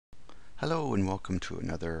Hello and welcome to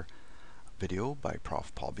another video by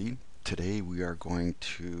Prof. Paul B. Today we are going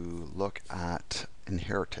to look at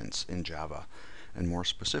inheritance in Java, and more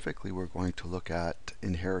specifically we're going to look at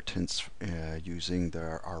inheritance using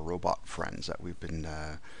our robot friends that we've been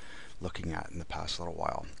looking at in the past little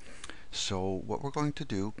while. So what we're going to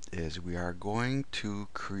do is we are going to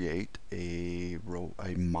create a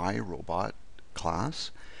MyRobot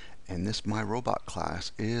class, and this MyRobot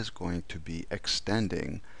class is going to be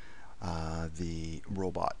extending the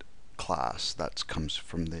robot class that comes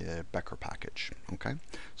from the Becker package. Okay,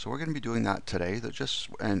 so we're going to be doing that today.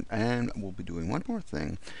 And we'll be doing one more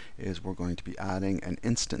thing, is we're going to be adding an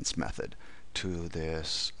instance method to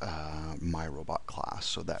this MyRobot class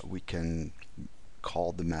so that we can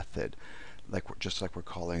call the method just like we're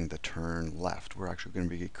calling the turn left. We're actually going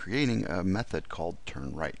to be creating a method called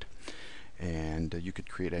turn right. And you could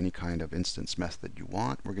create any kind of instance method you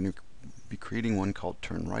want. We're going to be creating one called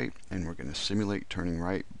turn right, and we're going to simulate turning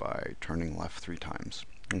right by turning left 3 times.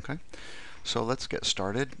 Okay, so let's get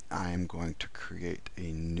started. I'm going to create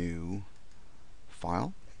a new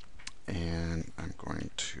file, and I'm going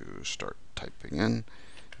to start typing in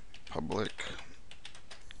public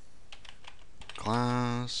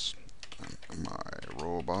class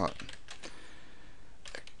MyRobot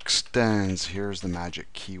extends. Here's the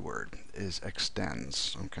magic keyword, is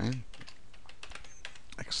extends. Okay,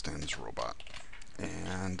 extends robot,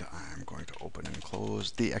 and I'm going to open and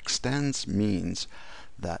close. The extends means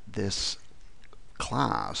that this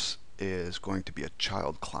class is going to be a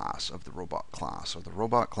child class of the robot class, or the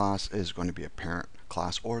robot class is going to be a parent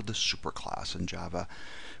class, or the super class. In Java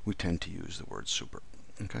we tend to use the word super.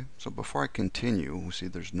 Okay, so before I continue, we see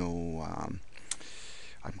there's no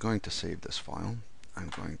I'm going to save this file. I'm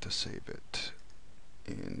going to save it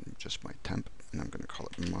in just my temp, and I'm going to call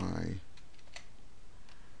it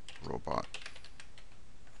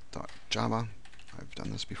MyRobot.java. I've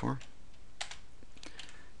done this before.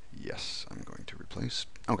 Yes, I'm going to replace.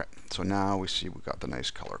 Okay, so now we see we've got the nice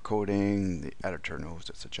color coding. The editor knows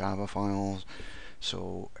it's a Java file,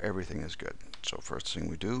 so everything is good. So first thing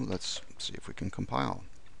we do, let's see if we can compile.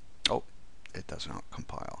 Oh, it does not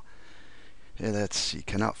compile. Let's see,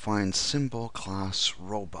 cannot find symbol class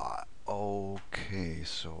robot. Okay,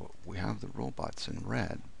 so we have the robots in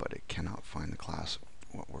red, but it cannot find the class.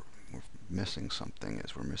 What we're missing something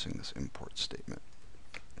is we're missing this import statement.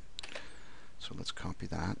 So let's copy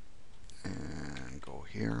that and go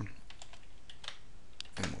here,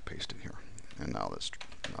 and we'll paste it here. And now let's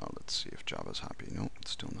see if Java's happy. No,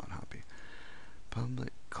 it's still not happy.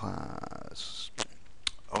 Public class.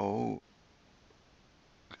 Oh,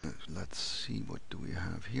 let's see, what do we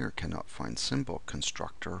have here? Cannot find symbol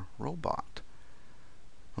constructor robot.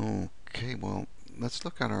 Okay, well, let's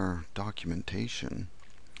look at our documentation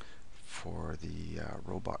for the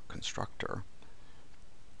robot constructor,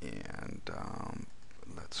 and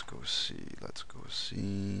let's go see.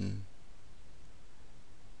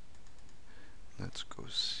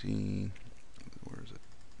 Where is it?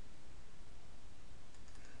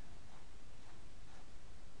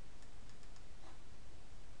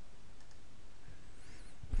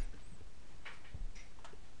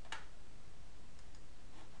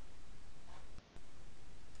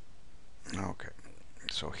 Okay,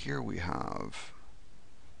 so here we have,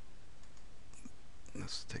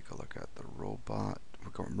 let's take a look at the robot.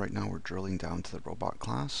 Right now we're drilling down to the robot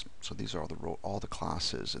class. So these are all the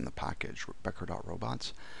classes in the package,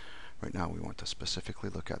 Becker.robots. Right now we want to specifically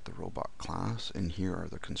look at the robot class, and here are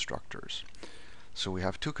the constructors. So we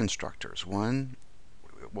have 2 constructors. One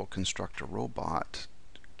will construct a robot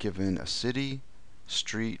given a city,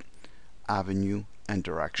 street, avenue, and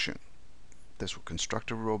direction. This will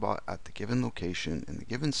construct a robot at the given location in the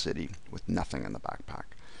given city with nothing in the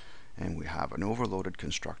backpack. And we have an overloaded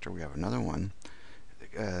constructor. We have another one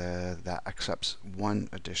that accepts one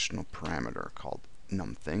additional parameter called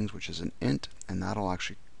numThings, which is an int, and that'll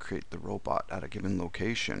actually create the robot at a given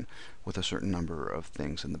location with a certain number of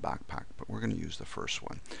things in the backpack. But we're going to use the first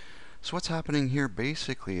one. So what's happening here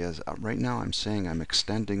basically is right now I'm saying I'm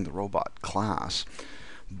extending the robot class,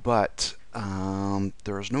 but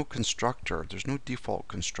there is no constructor. There's no default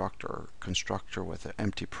constructor with an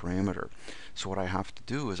empty parameter. So what I have to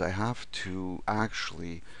do is I have to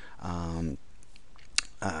actually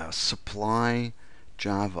supply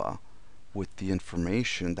Java with the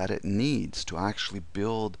information that it needs to actually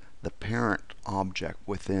build the parent object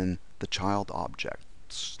within the child object,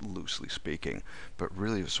 loosely speaking. But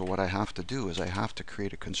really, so what I have to do is I have to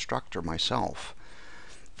create a constructor myself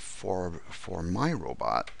for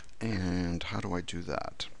MyRobot. And how do I do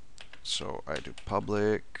that? So I do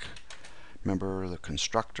public Remember, the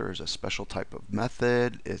constructor is a special type of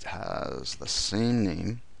method. It has the same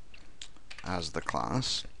name as the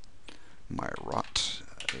class. MyRobot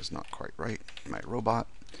is not quite right. MyRobot.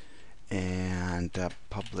 And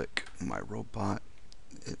public MyRobot,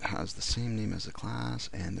 it has the same name as the class,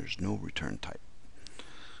 and there's no return type.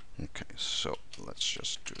 Okay, so let's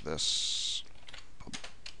just do this.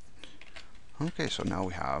 Okay, so now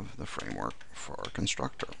we have the framework for our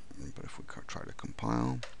constructor. But if we try to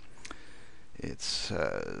compile, it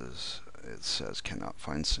says cannot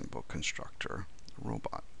find simple constructor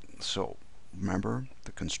robot. So remember,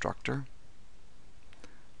 the constructor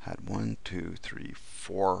had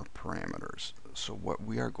 4 parameters. So what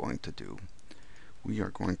we are going to do, we are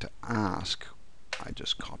going to ask, I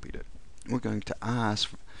just copied it, we're going to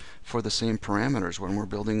ask for the same parameters when we're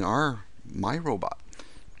building our MyRobot.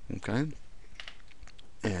 Okay?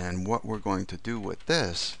 And what we're going to do with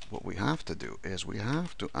this, what we have to do is we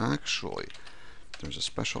have to actually, there's a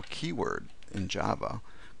special keyword in Java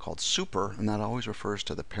called super, and that always refers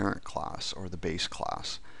to the parent class or the base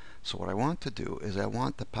class. So what I want to do is I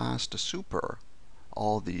want to pass to super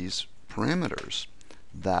all these parameters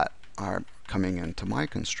that are coming into my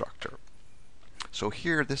constructor. So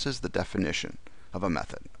here, this is the definition of a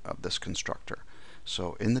method of this constructor.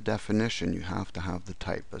 So in the definition, you have to have the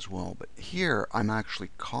type as well. But here, I'm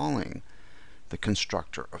actually calling the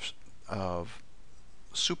constructor of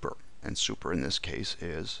super. And super in this case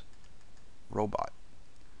is robot.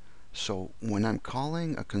 So when I'm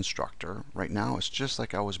calling a constructor, right now it's just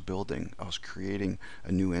like I was creating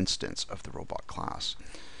a new instance of the robot class.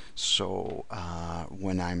 So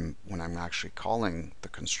when I'm actually calling the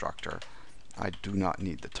constructor, I do not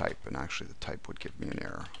need the type, and actually the type would give me an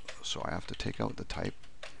error. So I have to take out the type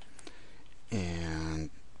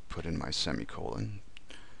and put in my semicolon.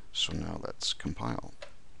 So now let's compile.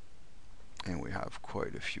 And we have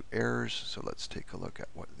quite a few errors, so let's take a look at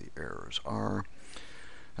what the errors are.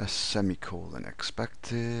 A semicolon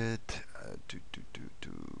expected,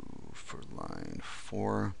 for line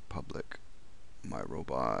 4, public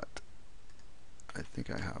MyRobot. I think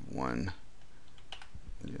I have one.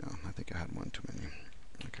 Yeah, I think I had one too many.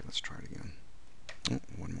 Okay, let's try it again. Oh,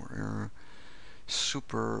 one more error.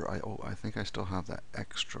 Super, I think I still have that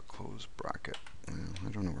extra close bracket. I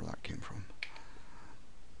don't know where that came from.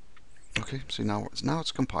 Okay, see now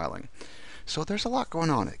it's compiling. So there's a lot going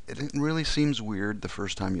on. It really seems weird the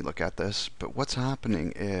first time you look at this, but what's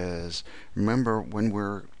happening is, remember, when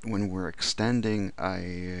we're extending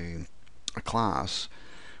a class,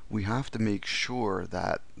 we have to make sure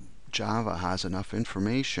that Java has enough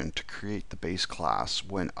information to create the base class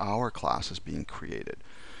when our class is being created.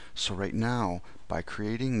 So right now, by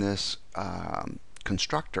creating this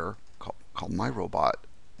constructor called MyRobot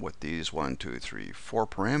with these 4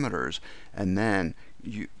 parameters, and then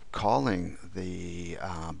you calling the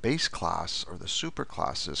base class or the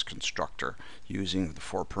superclass's constructor using the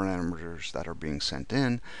 4 parameters that are being sent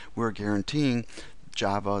in, we're guaranteeing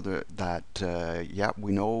Java that yeah,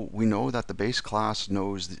 we know that the base class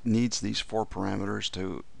needs these 4 parameters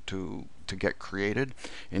to get created,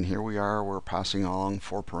 and here we are, we're passing along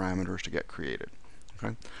 4 parameters to get created.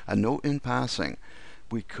 Okay, a note in passing,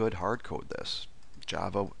 we could hard code this.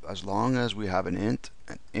 Java, as long as we have an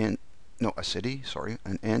city,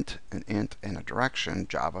 an int, and a direction,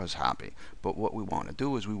 Java is happy. But what we want to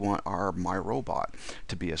do is we want our MyRobot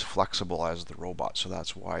to be as flexible as the robot. So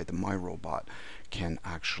that's why the MyRobot can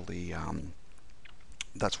actually,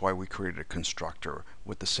 that's why we created a constructor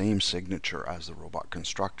with the same signature as the robot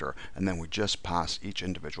constructor, and then we just pass each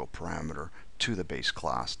individual parameter to the base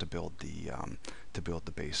class to build the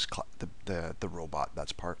the robot.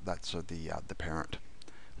 That's the parent.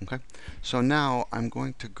 Okay, so now I'm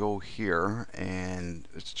going to go here, and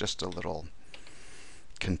it's just a little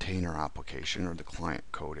container application, or the client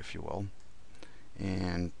code, if you will,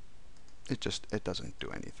 and it doesn't do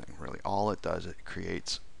anything really. All it does, it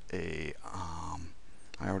creates a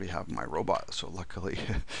I already have MyRobot, so luckily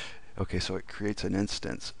okay, so it creates an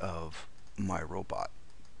instance of MyRobot.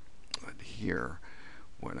 But here,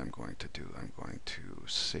 what I'm going to do, I'm going to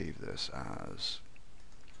save this as,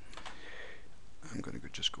 I'm going to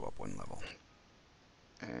just go up 1 level,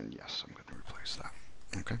 and yes, I'm going to replace that.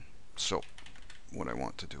 Okay, so what I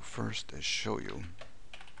want to do first is show you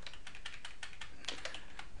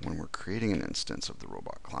when we're creating an instance of the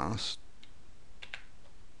robot class,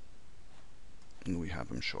 and we have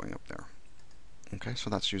them showing up there. Okay, so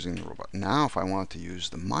that's using the robot. Now if I want to use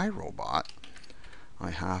the MyRobot, I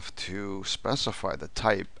have to specify the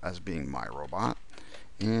type as being MyRobot,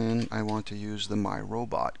 and I want to use the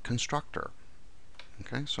MyRobot constructor.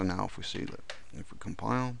 Okay, so now if we see that, if we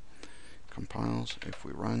compiles, if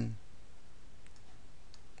we run,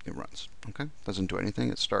 it runs. Okay, doesn't do anything,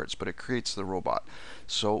 it starts, but it creates the robot.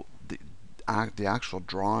 So the actual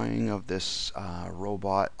drawing of this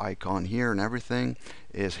robot icon here and everything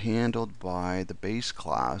is handled by the base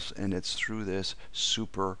class, and it's through this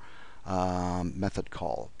super method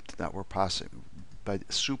call that we're passing.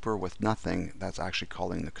 But super with nothing, that's actually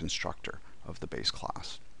calling the constructor of the base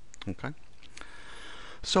class. Okay.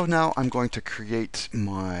 So now I'm going to create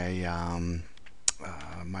my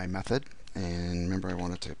my method, and remember I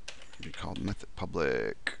want it to be called method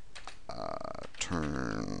public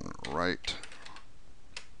turn right,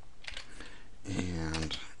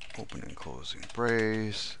 and open and closing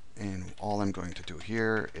brace. And all I'm going to do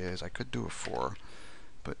here is, I could do a for,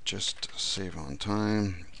 but just save on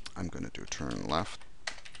time, I'm going to do turn left.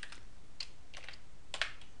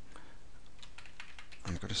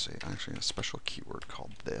 I'm going to say actually a special keyword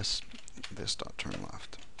called this dot turn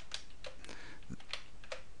left.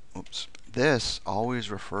 Oops. This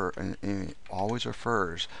always always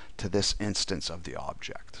refers to this instance of the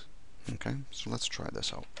object. Okay, so let's try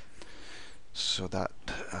this out. So that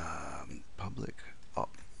public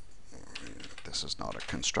this is not a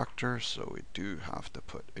constructor, so we do have to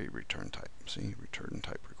put a return type. See, return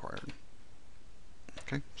type required.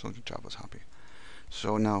 Okay, so Java's happy.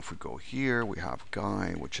 So now if we go here, we have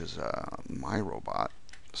guy, which is MyRobot.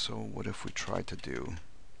 So what if we try to do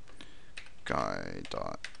guy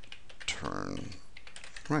dot turn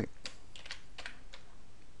right?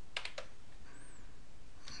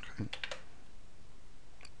 Okay.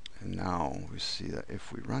 And now we see that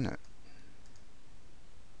if we run it,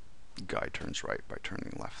 guy turns right by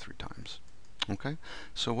turning left 3 times. Okay,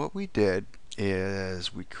 so what we did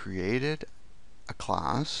is we created a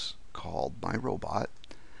class called MyRobot.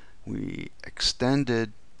 We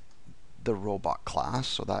extended the robot class,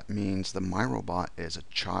 so that means the MyRobot is a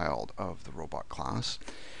child of the robot class.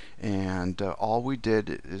 And all we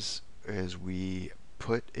did is we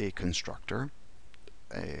put a constructor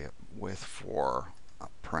with 4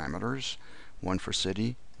 parameters, 1 for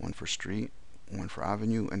city, 1 for street, 1 for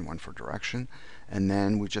avenue, and 1 for direction. And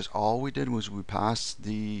then all we did was we passed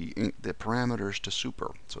the parameters to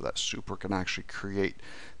super, so that super can actually create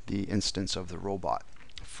the instance of the robot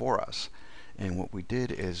for us. And what we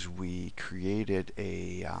did is we created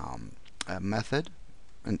a method,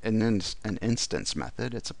 an instance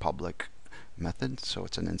method. It's a public method, so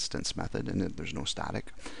it's an instance method, and there's no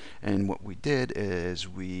static. And what we did is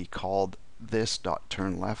we called this dot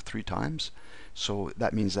turn left 3 times. So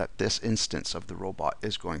that means that this instance of the robot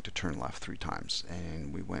is going to turn left 3 times.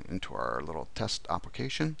 And we went into our little test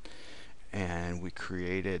application, and we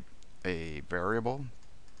created a variable.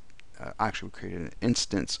 Actually, we created an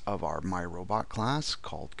instance of our MyRobot class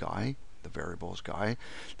called guy. The variable is guy.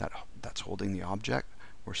 That's holding the object.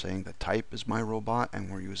 We're saying the type is MyRobot, and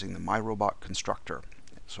we're using the MyRobot constructor.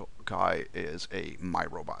 So guy is a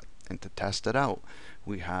MyRobot. And to test it out,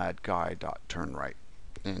 we had guy.turnRight.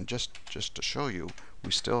 And just to show you,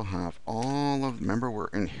 we still have all of, remember we're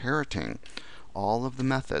inheriting all of the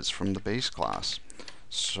methods from the base class.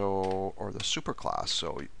 So, or the superclass,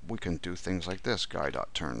 so we can do things like this: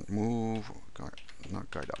 guy.turnMove,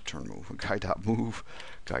 not guy.turnMove, guy.move,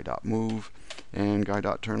 guy.move, and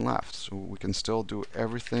guy.turnLeft. So we can still do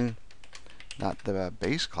everything that the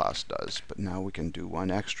base class does, but now we can do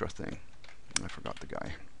one extra thing. I forgot the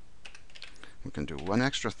guy. We can do one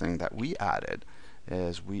extra thing that we added,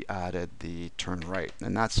 is we added the turn right,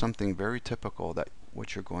 and that's something very typical that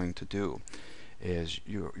what you're going to do is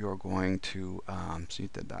you're going to see,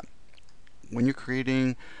 it did that. When you're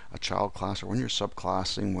creating a child class, or when you're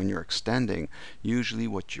subclassing, when you're extending, usually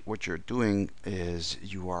what you're doing is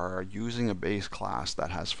you are using a base class that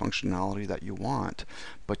has functionality that you want,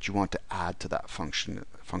 but you want to add to that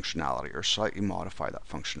functionality or slightly modify that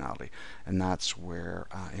functionality, and that's where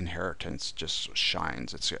inheritance just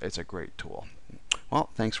shines. It's a great tool. Well,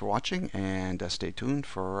 thanks for watching, and stay tuned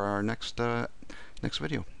for our next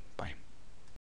video.